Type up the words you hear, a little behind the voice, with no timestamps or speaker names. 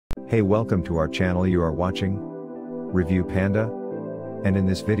Hey, welcome to our channel. You are watching Review Panda, and in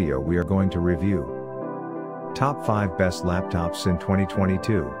this video we are going to review Top 5 Best Laptops in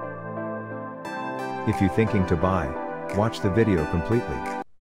 2022. If you're thinking to buy, watch the video completely.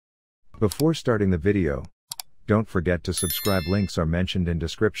 Before starting the video, don't forget to subscribe. Links are mentioned in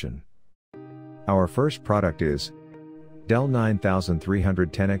description. Our first product is Dell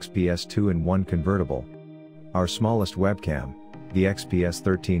 9310 XPS 2-in-1 Convertible. Our smallest webcam, the XPS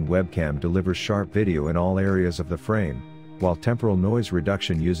 13 webcam, delivers sharp video in all areas of the frame, while temporal noise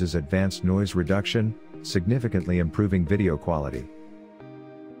reduction uses advanced noise reduction, significantly improving video quality.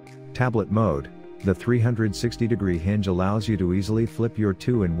 Tablet mode. The 360-degree hinge allows you to easily flip your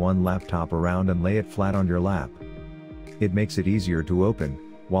 2-in-1 laptop around and lay it flat on your lap. It makes it easier to open,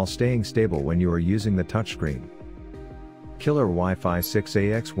 while staying stable when you are using the touchscreen. Killer Wi-Fi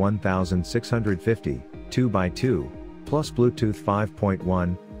 6AX 1650, 2x2, plus Bluetooth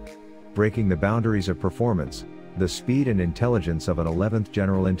 5.1. Breaking the boundaries of performance, the speed and intelligence of an 11th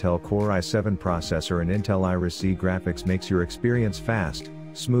General Intel Core i7 processor and Intel Iris Xe graphics makes your experience fast,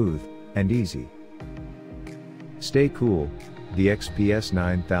 smooth, and easy. Stay cool. The XPS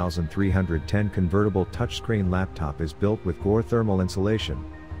 9310 convertible touchscreen laptop is built with Gore thermal insulation,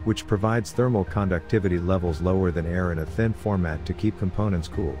 which provides thermal conductivity levels lower than air in a thin format to keep components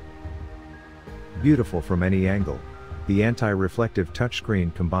cool. Beautiful from any angle, the anti-reflective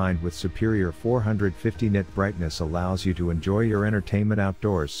touchscreen combined with superior 450 nit brightness allows you to enjoy your entertainment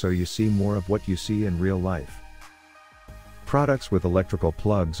outdoors, so you see more of what you see in real life. Products with electrical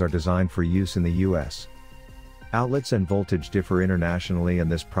plugs are designed for use in the US. Outlets and voltage differ internationally, and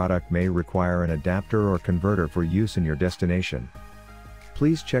this product may require an adapter or converter for use in your destination.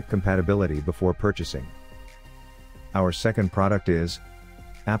 Please check compatibility before purchasing. Our second product is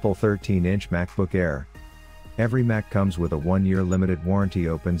Apple 13-inch MacBook Air. Every Mac comes with a 1-year limited warranty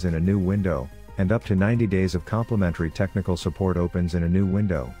opens in a new window, and up to 90 days of complimentary technical support opens in a new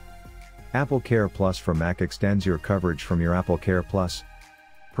window. Apple Care Plus for Mac extends your coverage from your Apple Care Plus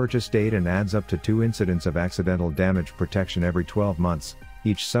purchase date and adds up to 2 incidents of accidental damage protection every 12 months,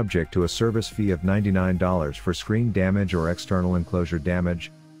 each subject to a service fee of $99 for screen damage or external enclosure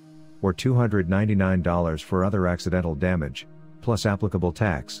damage, or $299 for other accidental damage, plus applicable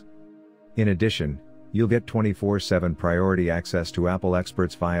tax. In addition, you'll get 24/7 priority access to Apple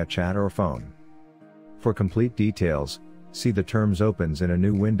experts via chat or phone. For complete details, see the terms opens in a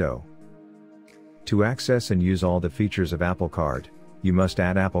new window. To access and use all the features of Apple Card, you must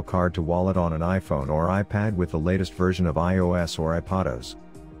add Apple Card to Wallet on an iPhone or iPad with the latest version of iOS or iPadOS.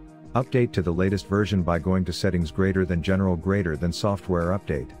 Update to the latest version by going to Settings General Software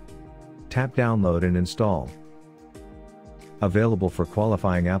Update. Tap Download and install. Available for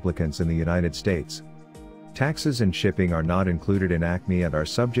qualifying applicants in the United States. Taxes and shipping are not included in Acme and are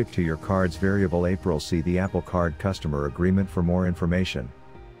subject to your card's variable April. See the Apple Card customer agreement for more information.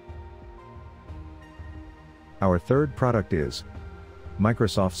 Our third product is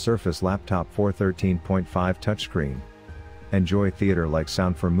Microsoft Surface Laptop 413.5 Touchscreen. Enjoy theater-like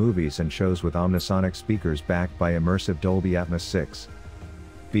sound for movies and shows with omnisonic speakers backed by immersive Dolby Atmos 6.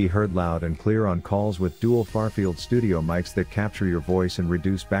 Be heard loud and clear on calls with dual Farfield studio mics that capture your voice and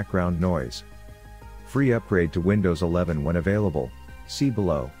reduce background noise. Free upgrade to Windows 11 when available, see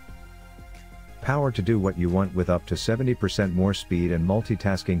below. Power to do what you want with up to 70% more speed and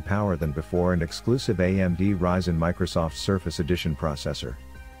multitasking power than before, and exclusive AMD Ryzen Microsoft Surface Edition processor.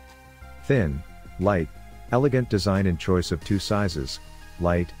 Thin, light, elegant design and choice of 2 sizes,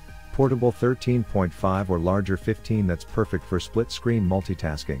 light, portable 13.5 or larger 15, that's perfect for split screen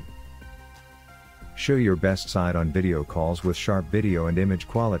multitasking. Show your best side on video calls with sharp video and image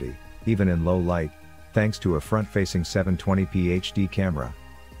quality, even in low light, thanks to a front-facing 720p HD camera.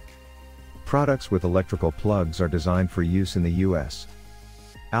 Products with electrical plugs are designed for use in the US.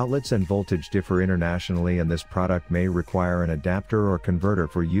 Outlets and voltage differ internationally, and this product may require an adapter or converter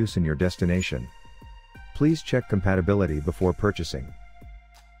for use in your destination. Please check compatibility before purchasing.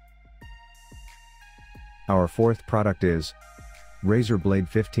 Our fourth product is Razer Blade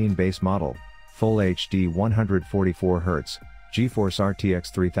 15 base model, Full HD 144Hz, GeForce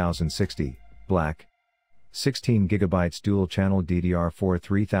RTX 3060, black. 16GB dual-channel DDR4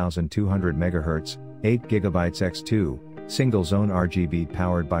 3200 MHz, 8GB X2, single-zone RGB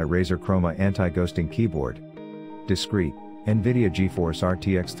powered by Razer Chroma anti-ghosting keyboard. Discrete, NVIDIA GeForce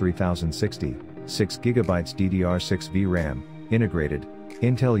RTX 3060, 6GB DDR6 VRAM, integrated,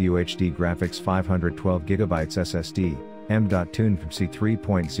 Intel UHD graphics 512GB SSD, M.2 PCIe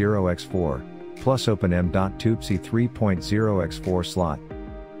 3.0x4, plus Open M.2 PCIe 3.0x4 slot.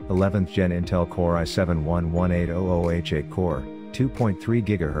 11th Gen Intel Core i7 11800H8 core, 2.3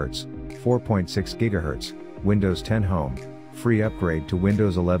 GHz, 4.6 GHz, Windows 10 Home, free upgrade to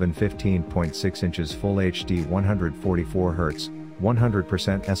Windows 11 15.6 inches Full HD 144 Hz,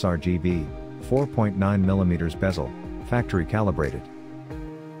 100% sRGB, 4.9mm bezel, factory calibrated.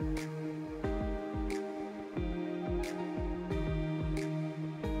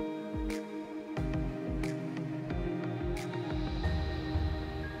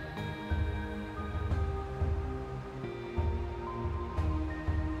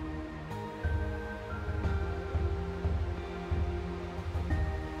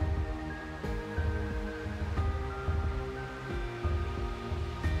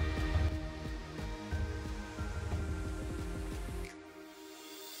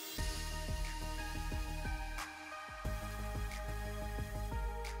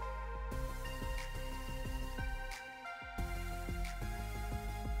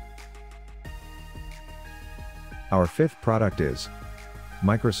 Our fifth product is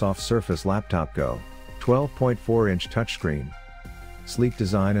Microsoft Surface Laptop Go, 12.4-inch touchscreen. Sleek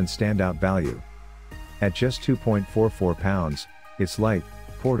design and standout value. At just 2.44 pounds, it's light,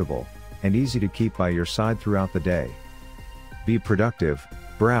 portable, and easy to keep by your side throughout the day. Be productive,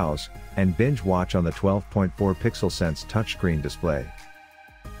 browse, and binge watch on the 12.4 pixel Sense touchscreen display.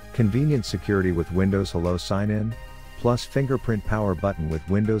 Convenient security with Windows Hello sign-in, plus fingerprint power button with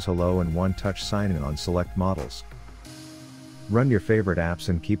Windows Hello and One Touch sign-in on select models. Run your favorite apps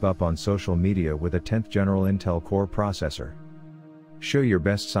and keep up on social media with a 10th General Intel Core processor. Show your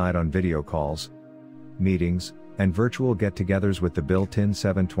best side on video calls, meetings, and virtual get-togethers with the built-in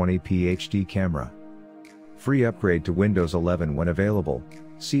 720p HD camera. Free upgrade to Windows 11 when available,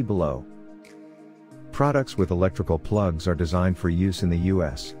 see below. Products with electrical plugs are designed for use in the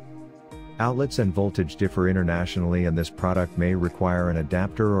US. Outlets and voltage differ internationally, and this product may require an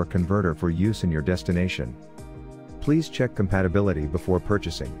adapter or converter for use in your destination. Please check compatibility before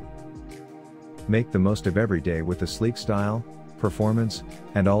purchasing. Make the most of every day with the sleek style, performance,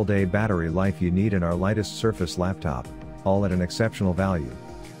 and all-day battery life you need in our lightest Surface laptop, all at an exceptional value.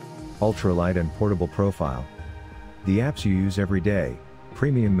 Ultralight and portable profile. The apps you use every day,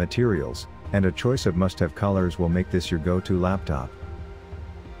 premium materials, and a choice of must-have colors will make this your go-to laptop.